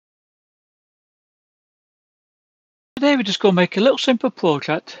Today we're just going to make a little simple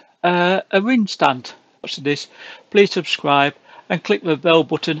project, a ring stand. Watch this, please subscribe and click the bell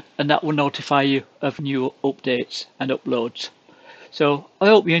button and that will notify you of new updates and uploads. So I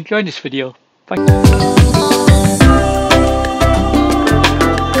hope you enjoy this video. Thank you.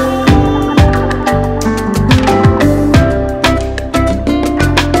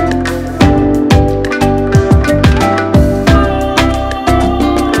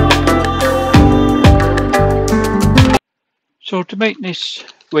 So to make this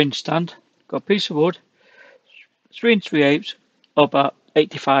ring stand, got a piece of wood, 3 3/8 or about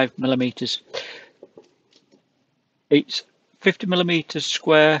 85 millimeters. It's 50 millimeters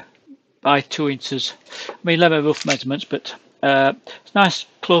square by 2 inches. I mean, let me rough measurements, but it's nice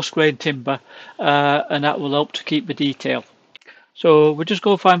close grained timber, and that will help to keep the detail. So we'll just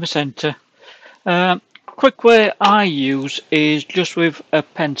go find the centre. Quick way I use is just with a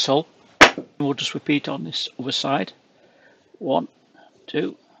pencil. We'll just repeat on this other side. 1,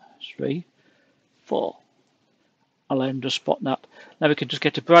 2, 3, 4. I'll let him just spot that. Now we can just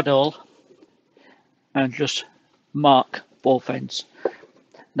get a brad awl and just mark both ends.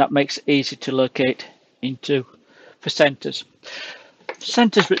 That makes it easy to locate into for centres.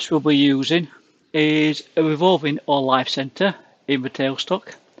 Centres which we'll be using is a revolving or live centre in the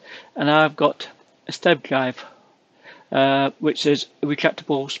tailstock, and I've got a stem drive which is a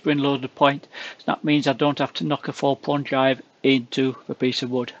retractable spring loaded point. So that means I don't have to knock a 4-point drive into the piece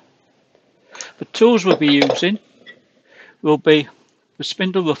of wood. The tools we'll be using will be the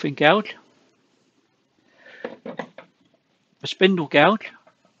spindle roughing gouge, the spindle gouge,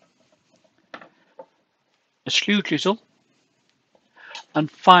 a Skew chisel, and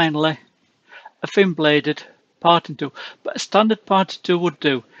finally a thin bladed parting tool. But a standard parting tool would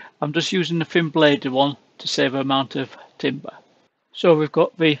do. I'm just using the thin bladed one to save an amount of timber. So we've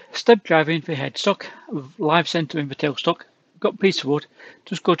got the stem drive in the headstock, live centre in the tailstock. Got a piece of wood,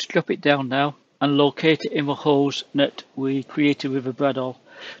 just go to drop it down now and locate it in the holes that we created with a brad awl.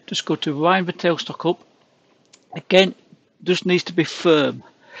 Just go to wind the tailstock up. Again, just needs to be firm,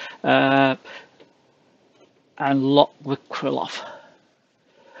 and lock the quill off.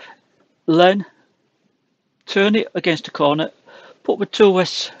 Then turn it against the corner, put the tool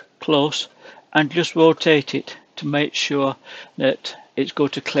rest close and just rotate it to make sure that it's going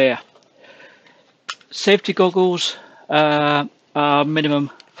to clear. Safety goggles are minimum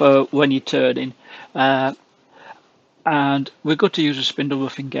for when you're turning, and we're going to use a spindle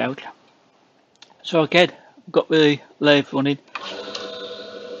roughing gouge. So again, I've got the lathe running.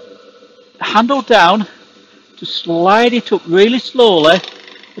 Handle down to slide it up really slowly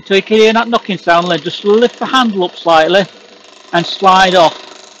until you can hear that knocking sound. Then just lift the handle up slightly and slide off.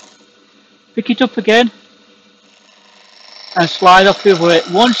 Pick it up again and slide off the other way.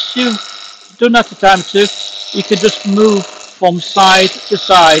 Once you've done that a time or two, you can just move from side to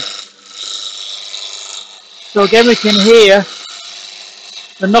side. So again, we can hear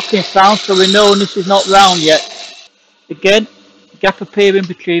the knocking sound, so we know this is not round yet. Again, gap appearing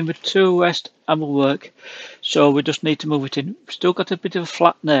between the tool rest and the work, so we just need to move it in. We've still got a bit of a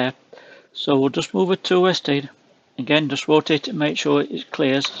flat there, so we'll just move the tool rest in. Again, just rotate it and make sure it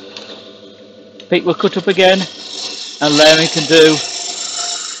clears. Pick the cut up again, and there we can do.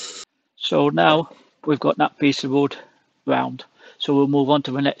 So now we've got that piece of wood round, so we'll move on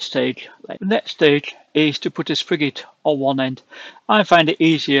to the next stage. The next stage is to put a frigate on one end. I find it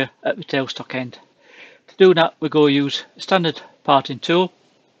easier at the tailstock end. To do that, we're going to use a standard parting tool,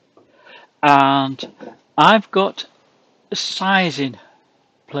 and I've got a sizing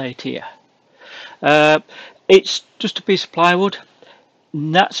plate here. It's just a piece of plywood.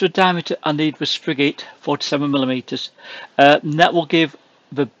 And that's the diameter I need for frigate, 47 millimeters. That will give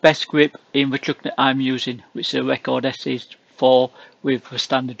the best grip in the chuck that I'm using, which is a record SC4 with the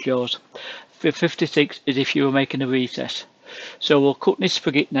standard jaws. The 56 is if you were making a recess. So we'll cut this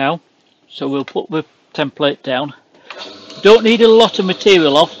frigate now. So we'll put the template down. Don't need a lot of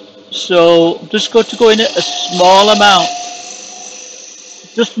material off, so just got to go in at a small amount.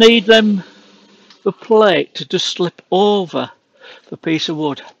 Just need the plate to just slip over the piece of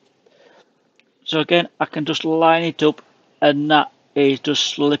wood. So again, I can just line it up and that is just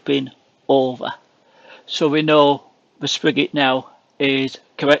slipping over. So we know the frigate now is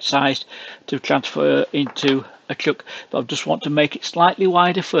correct sized to transfer into a chuck, but I just want to make it slightly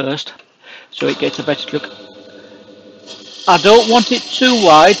wider first so it gets a better chuck. I don't want it too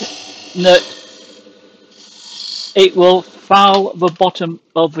wide that it will foul the bottom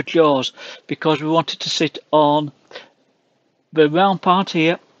of the jaws, because we want it to sit on the round part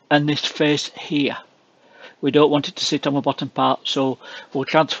here and this face here. We don't want it to sit on the bottom part, so we'll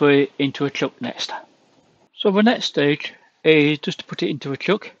transfer it into a chuck next. So the next stage is just to put it into a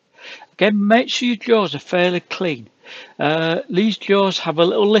chuck. Again, make sure your jaws are fairly clean. These jaws have a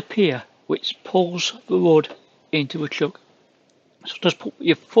little lip here which pulls the wood into a chuck. So just put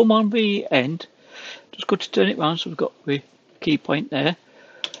your thumb on the end, just go to turn it round so we've got the key point there,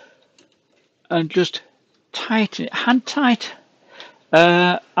 and just tighten it, hand tight,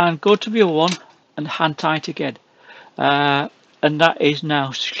 and go to the other one and hand tight again, and that is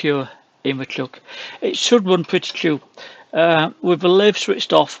now secure in the chuck. It should run pretty true. With the lathe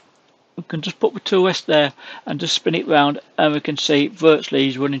switched off, we can just put the tool rest there and just spin it round, and we can see virtually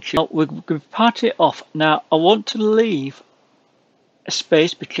he's running true. We're going to part it off. Now I want to leave a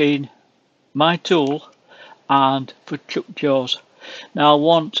space between my tool and the chuck jaws. Now I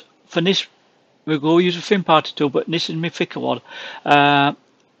want, for this we'll go use a thin party tool, but this is my thicker one, and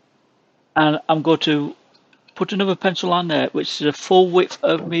I'm going to put another pencil on there which is the full width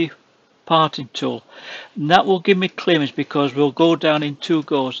of my parting tool, and that will give me clearance because we'll go down in 2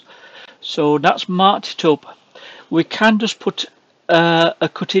 goes. So that's marked it up. We can just put a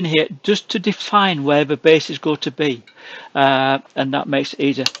cut in here just to define where the base is going to be, and that makes it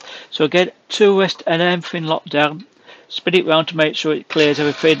easier. So again, tool rest and everything locked down, spin it round to make sure it clears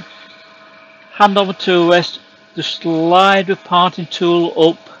everything, hand on the tool rest, just slide the parting tool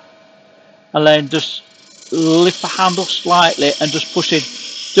up and then just lift the handle slightly and just push in.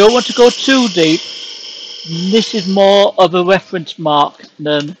 Don't want to go too deep. This is more of a reference mark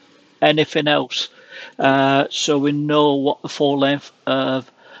than anything else, so we know what the full length of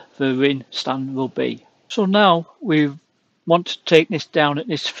the ring stand will be. So now we want to take this down at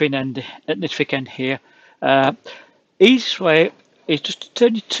this thin end, at this thick end here. Easiest way is just to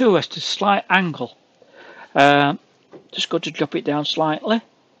turn your tool rest to a slight angle. Just got to drop it down slightly.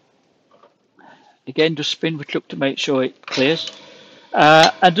 Again, just spin the chuck to make sure it clears,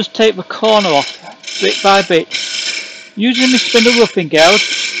 and just take the corner off bit by bit. Using the spindle roughing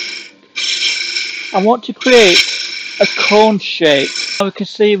gouge, I want to create a cone shape. Now we can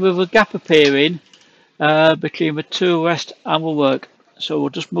see with a gap appearing between the tool rest and the work. So we'll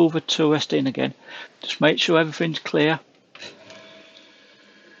just move the tool rest in again. Just make sure everything's clear.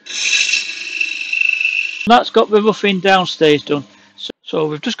 That's got the roughing down stage done. So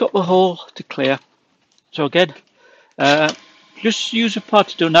we've just got the hole to clear. So again, just use a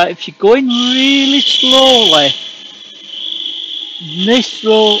party tool. Now if you're going really slowly, this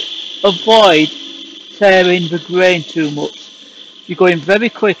will avoid tearing the grain too much. If you're going very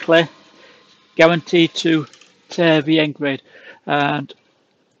quickly, guaranteed to tear the end grain, and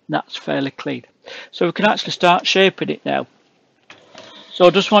that's fairly clean. So we can actually start shaping it now. So I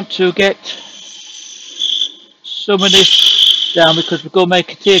just want to get some of this down because we're going to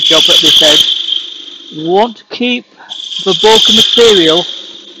make a teardrop at this edge. We want to keep the bulk of material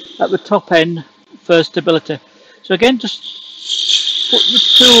at the top end for stability. So again, just put the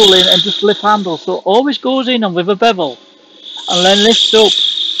tool in and just lift handle so it always goes in and with a bevel and then lifts up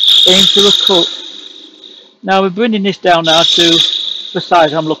into a cut. Now we're bringing this down now to the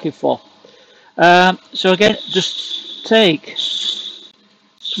size I'm looking for. So again, just take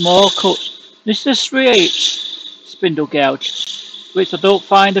small cuts. This is a 3/8 spindle gouge, which I don't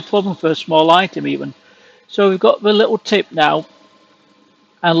find a problem for a small item even. So we've got the little tip now,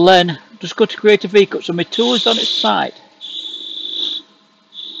 and then just go to create a V-cut. So my tool is on its side.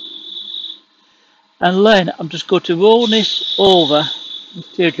 And then I'm just going to roll this over the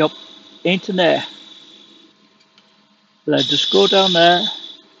teardrop into there. Then just go down there.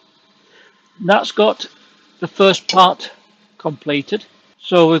 That's got the first part completed.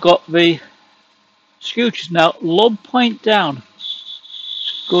 So we've got the scooches now. Long point down.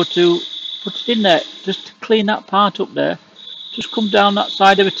 Go to put it in there just to clean that part up there. Just come down that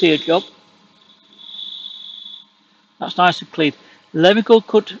side of the teardrop. That's nice and clean. Let me go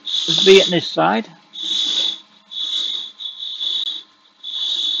cut the V on this side.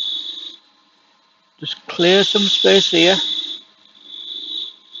 Just clear some space here.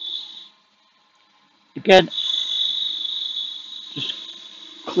 Again, just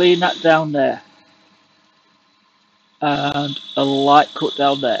clean that down there. And a light cut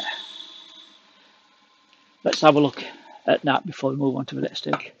down there. Let's have a look at that before we move on to the next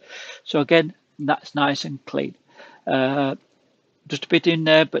stage. So again, that's nice and clean. Just a bit in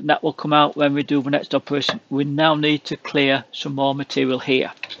there, but that will come out when we do the next operation. We now need to clear some more material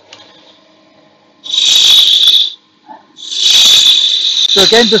here. So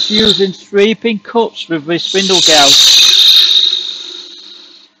again, just using sweeping cuts with the spindle gouge,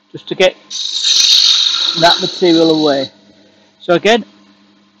 just to get that material away. So again,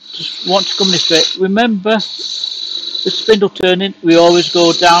 just want to come this way. Remember, with spindle turning, we always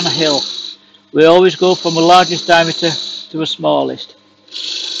go down a hill. We always go from the largest diameter to the smallest.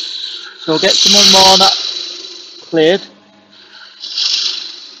 So get some more of that cleared.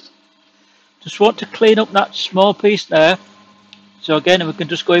 Just want to clean up that small piece there. So again, we can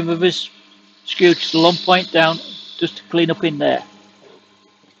just go in with this skew just a long point down, just to clean up in there.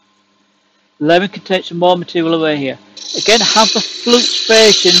 Then we can take some more material away here. Again, have the flutes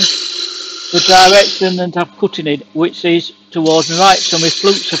facing the direction that I'm cutting in, which is towards my right. So my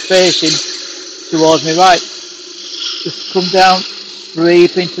flutes are facing towards my right. Just come down,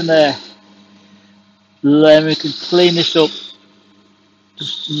 sweep into there. Then we can clean this up.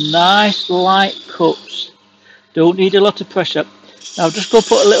 Just nice light cuts. Don't need a lot of pressure. Now just go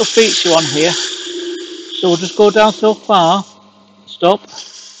put a little feature on here. So we'll just go down so far, stop,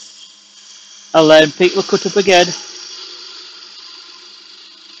 and then pick the cut up again.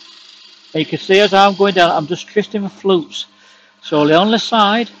 And you can see as I'm going down, I'm just twisting the flutes. Slowly on the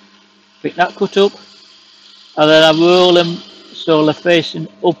side, pick that cut up, and then I roll them so they're facing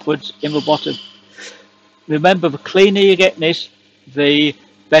upwards in the bottom. Remember, the cleaner you get this, the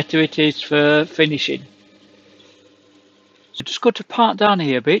better it is for finishing. So just go to part down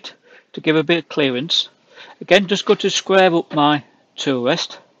here a bit to give a bit of clearance. Again, just go to square up my tool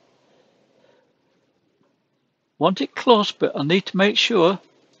rest. Want it close, but I need to make sure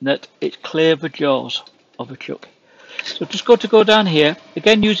that it's clear of the jaws of the chuck. So just go down here.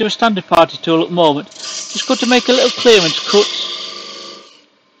 Again, use your standard party tool at the moment. Just go to make a little clearance cut.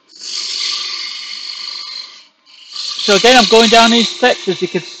 So again, I'm going down in steps, as you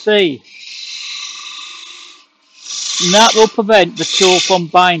can see. And that will prevent the tool from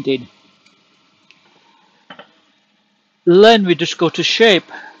binding. Then we just go to shape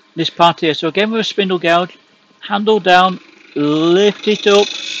this part here. So again, with a spindle gouge, handle down, lift it up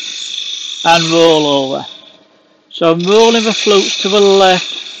and roll over. So I'm rolling the flutes to the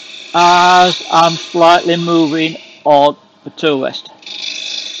left as I'm slightly moving on the tool rest.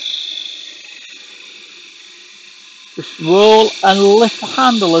 Just roll and lift the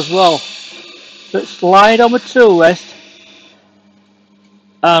handle as well. So slide on the tool rest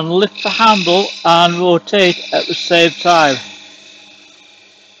and lift the handle and rotate at the same time.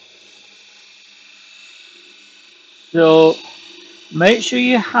 So make sure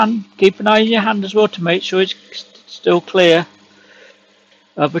your hand, keep an eye on your hand as well to make sure it's still clear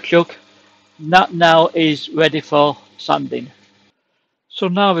of the chuck. That now is ready for sanding. So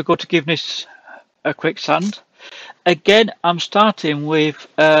now we've got to give this a quick sand. Again, I'm starting with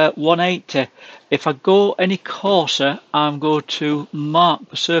 180. If I go any coarser, I'm going to mark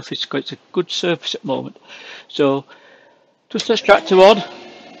the surface because it's a good surface at the moment. So just extract the rod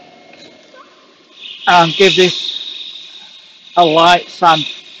and give this a light sand.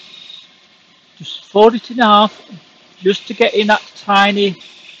 Just fold it in half just to get in that tiny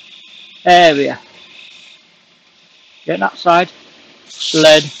area. Get that side,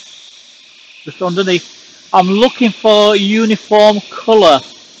 lead, just underneath. I'm looking for uniform colour.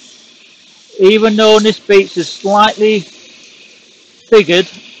 Even though this piece is slightly figured,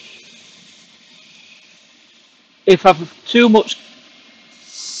 if I have too much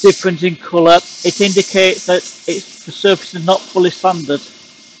difference in colour, it indicates that the surface is not fully sanded.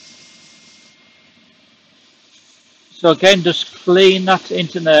 So again, just clean that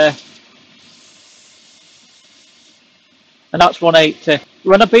into there. And that's 180.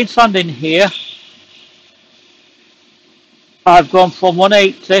 When I've been sanding here, I've gone from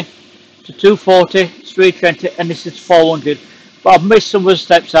 180 to 240, 320, and this is 400. But I've missed some of the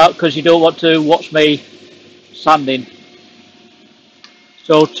steps out because you don't want to watch me sanding.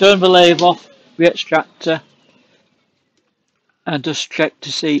 So turn the lathe off, the extractor, and just check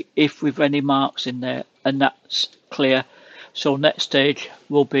to see if we've any marks in there, and that's clear. So next stage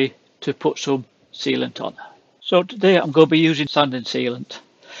will be to put some sealant on. So today I'm going to be using sanding sealant.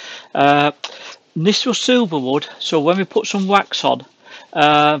 This was silver wood, so when we put some wax on,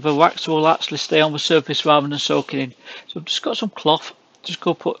 the wax will actually stay on the surface rather than soaking in. So I've just got some cloth, just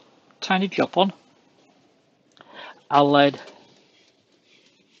go put a tiny drop on, and lead.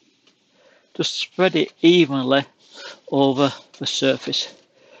 Just spread it evenly over the surface.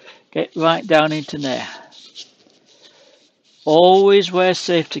 Get right down into there. Always wear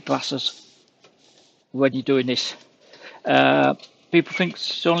safety glasses when you're doing this. People think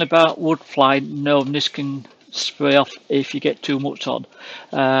it's only about wood fly. No, this can spray off if you get too much on.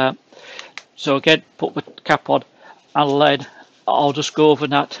 So again, put the cap on and lead. I'll just go over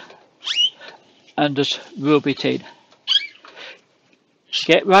that and just rub it in.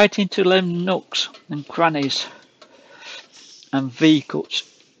 Get right into them nooks and crannies and V-cuts.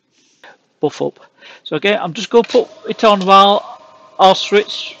 Buff up. So again, I'm just going to put it on while I'll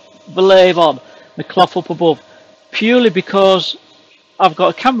switch the lathe on, the cloth up above, purely because I've got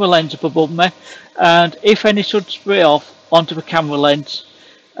a camera lens up above me, and if any should spray off onto the camera lens,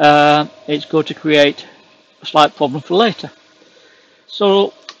 it's going to create a slight problem for later.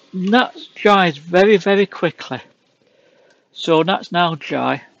 So that dries very, very quickly. So that's now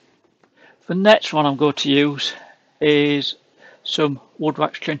dry. The next one I'm going to use is some wood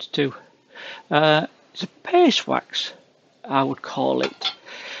wax 22. It's a paste wax, I would call it.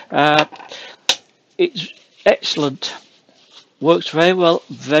 It's excellent, works very well,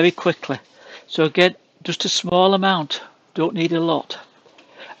 very quickly. So again, just a small amount, don't need a lot.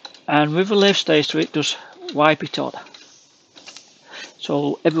 And with the lathe stator, it just wipe it on.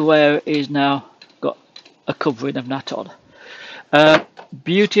 So everywhere is now got a covering of that on.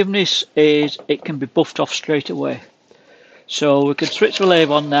 Beauty of this is it can be buffed off straight away. So we can switch the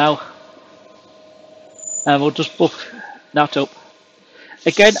lathe on now, and we'll just buff that up.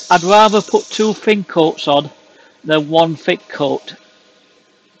 Again, I'd rather put 2 thin coats on than 1 thick coat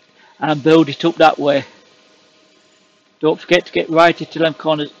and build it up that way. Don't forget to get right into them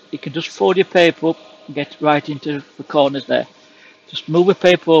corners. You can just fold your paper up and get right into the corners there. Just move the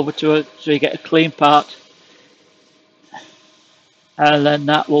paper over to it so you get a clean part, and then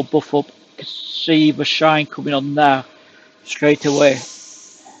that will buff up. You can see the shine coming on now straight away.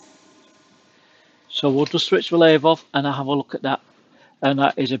 So we'll just switch the lathe off and I'll have a look at that, and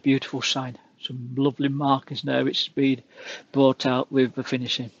that is a beautiful sign. Some lovely markings there which has been brought out with the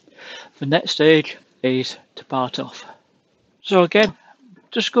finishing. The next stage is to part off. So again,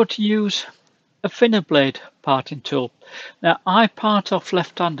 just going to use a thinner blade parting tool. Now I part off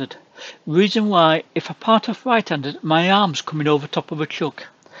left-handed. Reason why, if I part off right-handed, my arm's coming over top of a chuck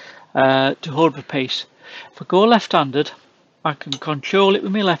to hold the piece. If I go left-handed, I can control it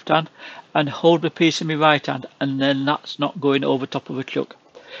with my left hand and hold the piece in my right hand, and then that's not going over top of a chuck.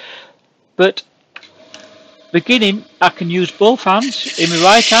 But beginning, I can use both hands in my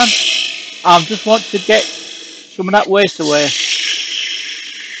right hand. I just want to get some of that waste away.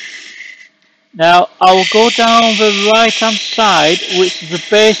 Now I will go down the right hand side, which is the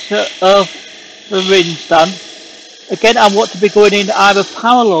base of the ring stand. Again, I want to be going in either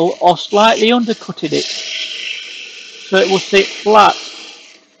parallel or slightly undercutting it, so it will sit flat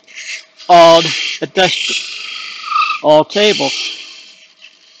on a desk or table.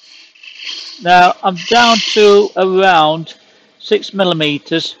 Now I'm down to around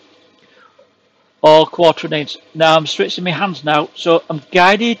 6mm or 1/4 inch. Now I'm switching my hands now, so I'm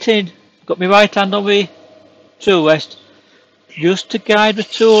guiding it in. Got my right hand on the tool rest just to guide the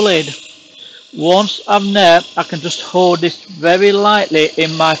tool in. Once I'm there, I can just hold this very lightly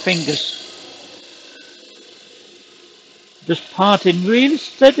in my fingers, just parting really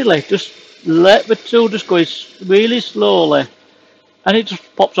steadily. Just let the tool just go really slowly, and it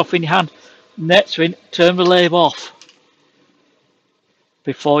just pops off in your hand. Next thing, turn the lathe off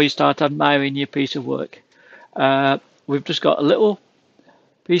before you start admiring your piece of work. We've just got a little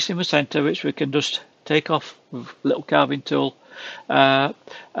piece in the center which we can just take off with a little carving tool, and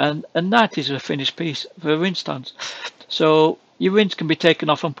that is a finished piece for ring stands. So your rings can be taken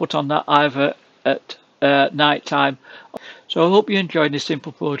off and put on that either at night time. So I hope you enjoyed this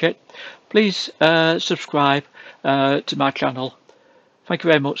simple project. Please subscribe to my channel. Thank you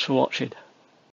very much for watching.